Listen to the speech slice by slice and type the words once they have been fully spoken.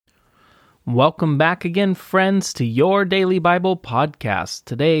Welcome back again, friends, to your Daily Bible Podcast.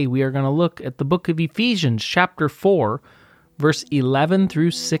 Today we are going to look at the book of Ephesians, chapter 4, verse 11 through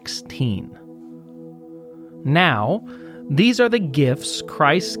 16. Now, these are the gifts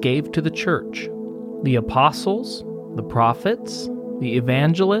Christ gave to the church: the apostles, the prophets, the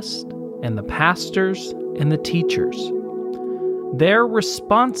evangelists, and the pastors and the teachers. Their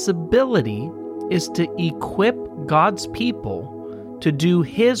responsibility is to equip God's people to do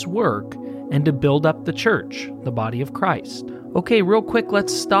His work and to build up the church, the body of Christ. Okay, real quick,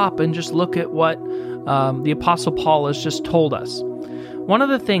 let's stop and just look at what the Apostle Paul has just told us. One of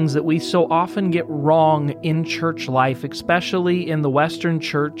the things that we so often get wrong in church life, especially in the Western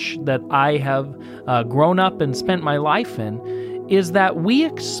church that I have grown up and spent my life in, is that we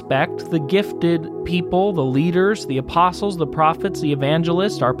expect the gifted people, the leaders, the apostles, the prophets, the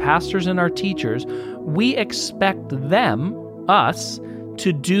evangelists, our pastors and our teachers, we expect them, us,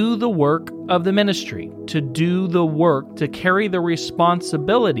 to do the work of the ministry, to do the work, to carry the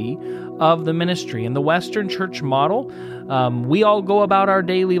responsibility of the ministry. In the Western church model, we all go about our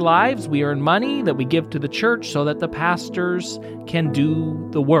daily lives. We earn money that we give to the church so that the pastors can do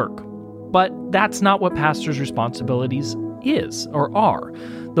the work. But that's not what pastors' responsibilities is or are.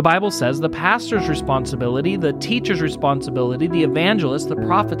 The Bible says the pastor's responsibility, the teacher's responsibility, the evangelists, the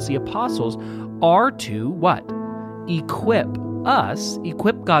prophets, the apostles are to what? Equip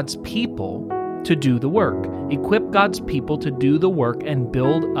God's people to do the work. Equip God's people to do the work and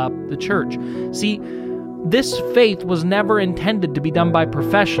build up the church. See, this faith was never intended to be done by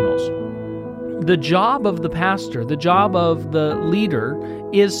professionals. The job of the pastor, the job of the leader,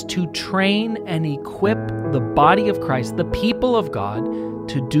 is to train and equip the body of Christ, the people of God,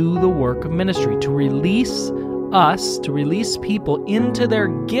 to do the work of ministry, to release people into their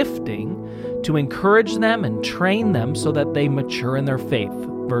gifting, to encourage them and train them so that they mature in their faith.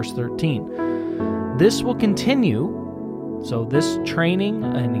 Verse 13. This will continue, so this training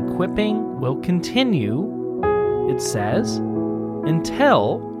and equipping will continue, it says,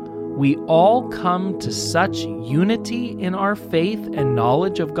 until we all come to such unity in our faith and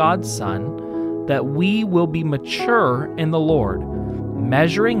knowledge of God's Son that we will be mature in the Lord,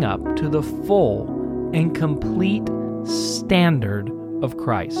 measuring up to the full and complete standard of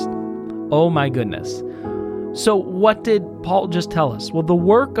Christ. Oh my goodness. So what did Paul just tell us? Well, the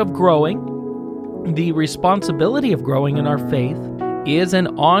work of growing, the responsibility of growing in our faith is an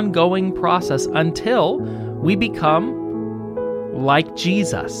ongoing process until we become like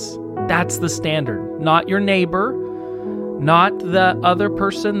Jesus. That's the standard. Not your neighbor, not the other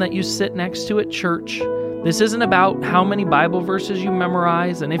person that you sit next to at church. This isn't about how many Bible verses you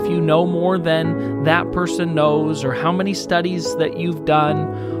memorize and if you know more than that person knows, or how many studies that you've done,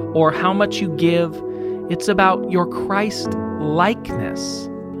 or how much you give. It's about your Christ-likeness.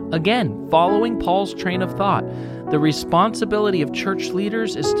 Again, following Paul's train of thought, the responsibility of church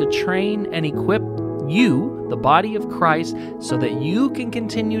leaders is to train and equip you, the body of Christ, so that you can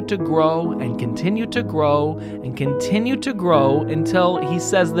continue to grow and continue to grow and continue to grow until, he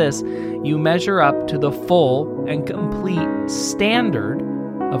says this, you measure up to the full and complete standard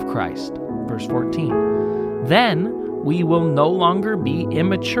of Christ. Verse 14. Then we will no longer be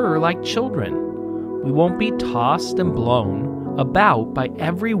immature like children. We won't be tossed and blown about by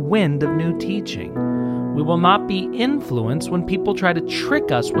every wind of new teaching. We will not be influenced when people try to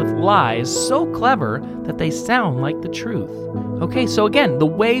trick us with lies so clever that they sound like the truth. Okay, so again, the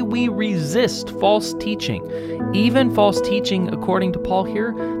way we resist false teaching, even false teaching according to Paul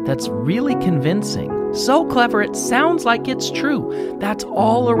here, that's really convincing. So clever it sounds like it's true. That's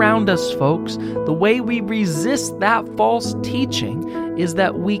all around us, folks. The way we resist that false teaching is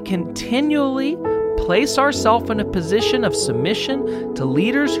that we continually place ourselves in a position of submission to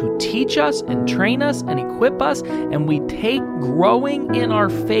leaders who teach us and train us and equip us, and we take growing in our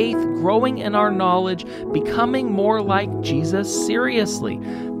faith, growing in our knowledge, becoming more like Jesus seriously.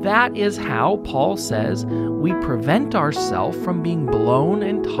 That is how Paul says we prevent ourselves from being blown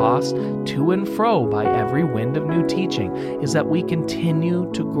and tossed to and fro by every wind of new teaching, is that we continue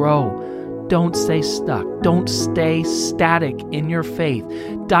to grow. Don't stay stuck. Don't stay static in your faith.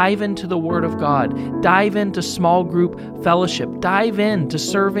 Dive into the Word of God. Dive into small group fellowship. Dive into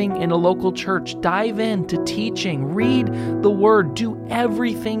serving in a local church. Dive into teaching. Read the Word. Do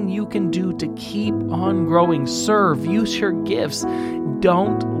everything you can do to keep on growing. Serve. Use your gifts.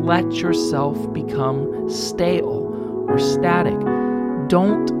 Don't let yourself become stale or static.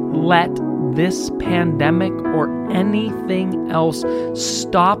 Don't let this pandemic or anything else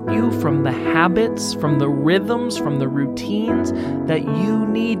stop you from the habits, from the rhythms, from the routines that you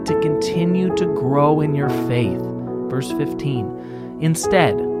need to continue to grow in your faith. Verse 15.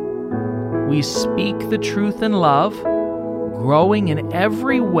 Instead, we speak the truth in love, growing in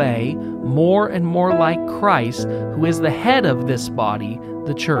every way more and more like Christ, who is the head of this body,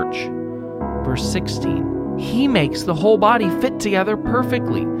 the church. Verse 16, He makes the whole body fit together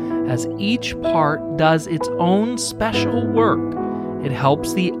perfectly. As each part does its own special work, it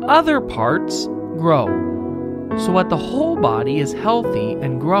helps the other parts grow, so that the whole body is healthy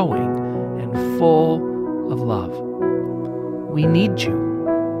and growing and full of love. We need you.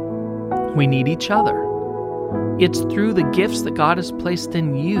 We need each other. It's through the gifts that God has placed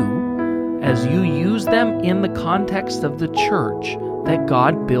in you, as you use them in the context of the church, that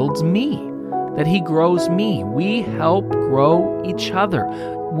God builds me, that He grows me. We help grow each other.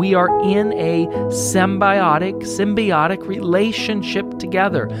 We are in a symbiotic relationship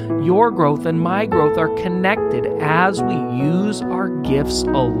together. Your growth and my growth are connected as we use our gifts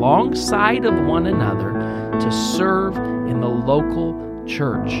alongside of one another to serve in the local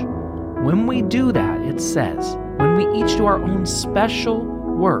church. When we do that, it says, when we each do our own special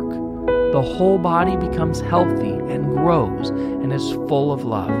work, the whole body becomes healthy and grows and is full of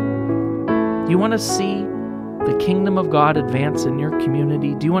love. Do you want to see the kingdom of God advance in your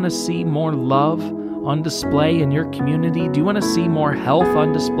community? Do you want to see more love on display in your community? Do you want to see more health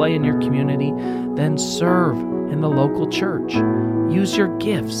on display in your community? Then serve in the local church. Use your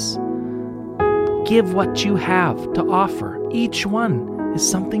gifts. Give what you have to offer. Each one is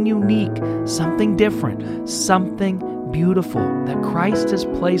something unique, something different, something beautiful that Christ has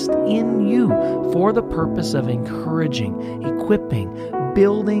placed in you for the purpose of encouraging, equipping,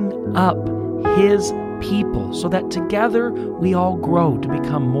 building up His people, so that together we all grow to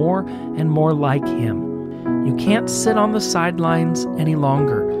become more and more like Him. You can't sit on the sidelines any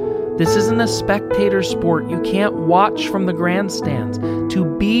longer. This isn't a spectator sport. You can't watch from the grandstands.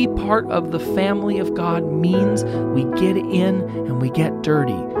 To be part of the family of God means we get in and we get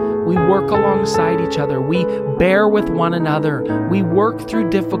dirty. We work alongside each other. We bear with one another. We work through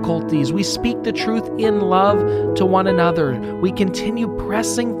difficulties. We speak the truth in love to one another. We continue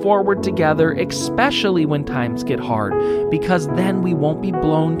pressing forward together, especially when times get hard, because then we won't be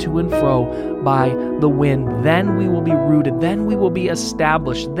blown to and fro by the wind. Then we will be rooted. Then we will be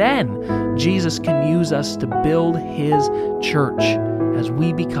established. Then Jesus can use us to build His church as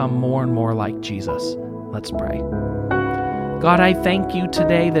we become more and more like Jesus. Let's pray. God, I thank you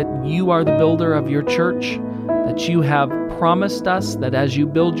today that you are the builder of your church, that you have promised us that as you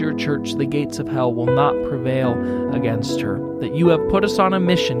build your church, the gates of hell will not prevail against her, that you have put us on a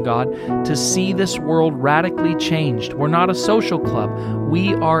mission, God, to see this world radically changed. We're not a social club.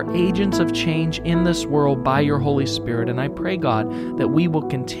 We are agents of change in this world by your Holy Spirit, and I pray, God, that we will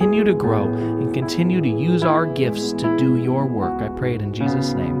continue to grow and continue to use our gifts to do your work. I pray it in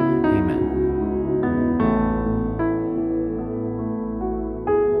Jesus' name.